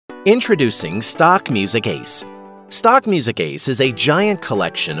Introducing Stock Music Ace. Stock Music Ace is a giant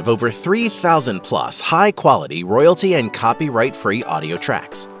collection of over 3,000 plus high-quality royalty and copyright-free audio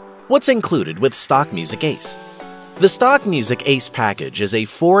tracks. What's included with Stock Music Ace? The Stock Music Ace package is a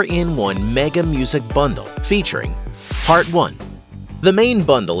 4-in-1 mega music bundle featuring Part 1. The main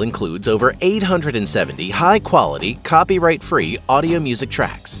bundle includes over 870 high-quality, copyright-free audio music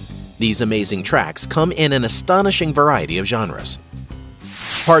tracks. These amazing tracks come in an astonishing variety of genres.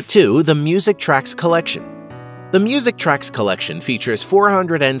 Part 2. The Music Tracks Collection. The Music Tracks Collection features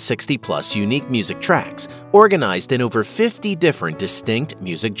 460 plus unique music tracks organized in over 50 different distinct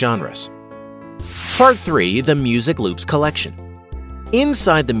music genres. Part 3. The Music Loops Collection.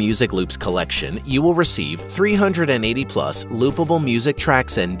 Inside the Music Loops Collection, you will receive 380 plus loopable music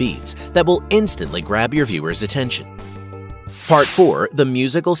tracks and beats that will instantly grab your viewer's attention. Part 4. The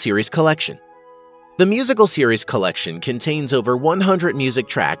Musical Series Collection. The Musical Series Collection contains over 100 music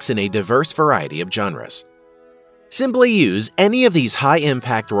tracks in a diverse variety of genres. Simply use any of these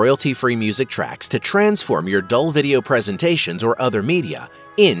high-impact royalty-free music tracks to transform your dull video presentations or other media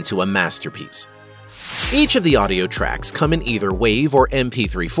into a masterpiece. Each of the audio tracks come in either WAV or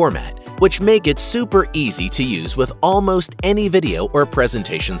MP3 format, which make it super easy to use with almost any video or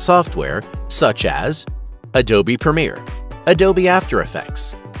presentation software such as Adobe Premiere, Adobe After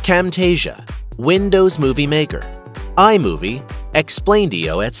Effects, Camtasia, Windows Movie Maker, iMovie,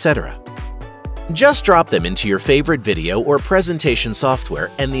 Explaindio, etc. Just drop them into your favorite video or presentation software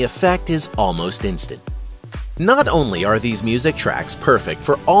and the effect is almost instant. Not only are these music tracks perfect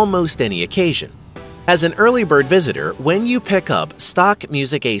for almost any occasion, as an early bird visitor, when you pick up Stock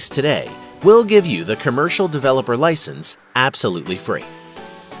Music Ace today, we'll give you the commercial developer license absolutely free.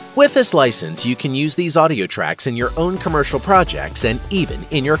 With this license, you can use these audio tracks in your own commercial projects and even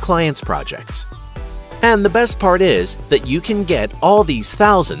in your clients' projects. And the best part is that you can get all these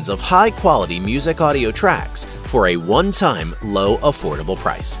thousands of high-quality music audio tracks for a one-time, low, affordable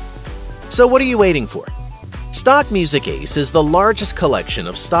price. So what are you waiting for? Stock Music Ace is the largest collection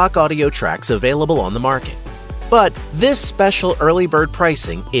of stock audio tracks available on the market. But this special early bird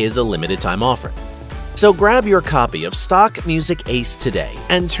pricing is a limited-time offer. So grab your copy of Stock Music Ace today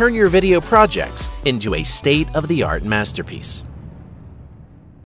and turn your video projects into a state-of-the-art masterpiece.